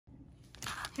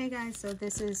Hey guys, so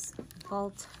this is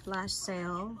Vault Flash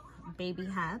Sale baby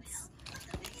hats.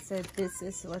 So this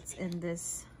is what's in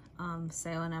this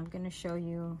sale, and I'm going to show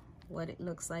you what it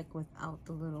looks like without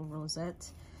the little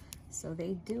rosette. So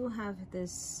they do have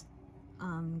this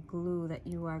glue that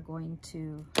you are going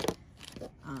to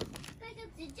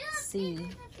see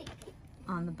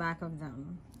on the back of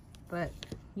them, but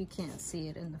you can't see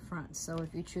it in the front. So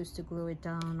if you choose to glue it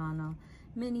down on a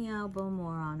mini album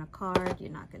or on a card,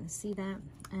 you're not going to see that.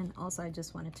 And also I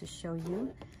just wanted to show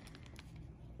you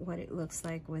what it looks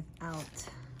like without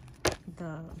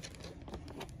the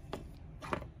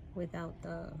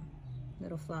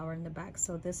little flower in the back.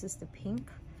 So this is the pink.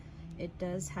 It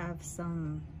does have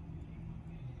some,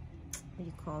 what do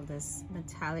you call this,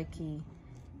 metallic-y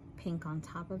pink on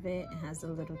top of it. It has a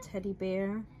little teddy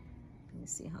bear. Let me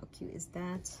see, how cute is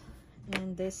that?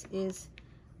 And this is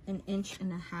 1.5 inches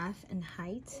in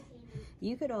height.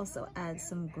 You could also add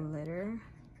some glitter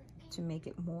to make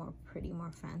it more pretty,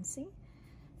 more fancy.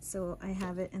 So I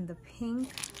have it in the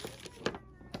pink,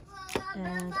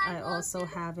 and I also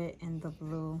have it in the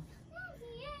blue,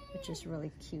 which is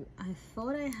really cute. I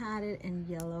thought I had it in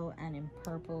yellow and in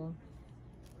purple,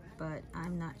 but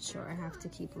I'm not sure. I have to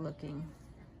keep looking.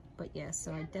 But yeah,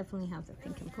 so I definitely have the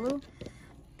pink and blue.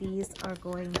 These are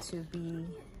going to be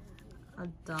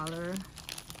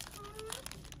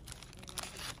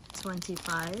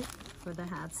 $1.25 for the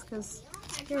hats, because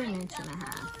they're 1.5 inches.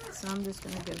 So I'm just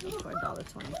gonna give them for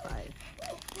 $1.25.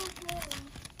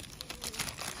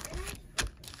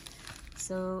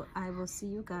 So I will see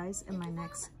you guys in my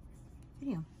next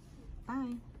video.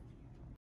 Bye.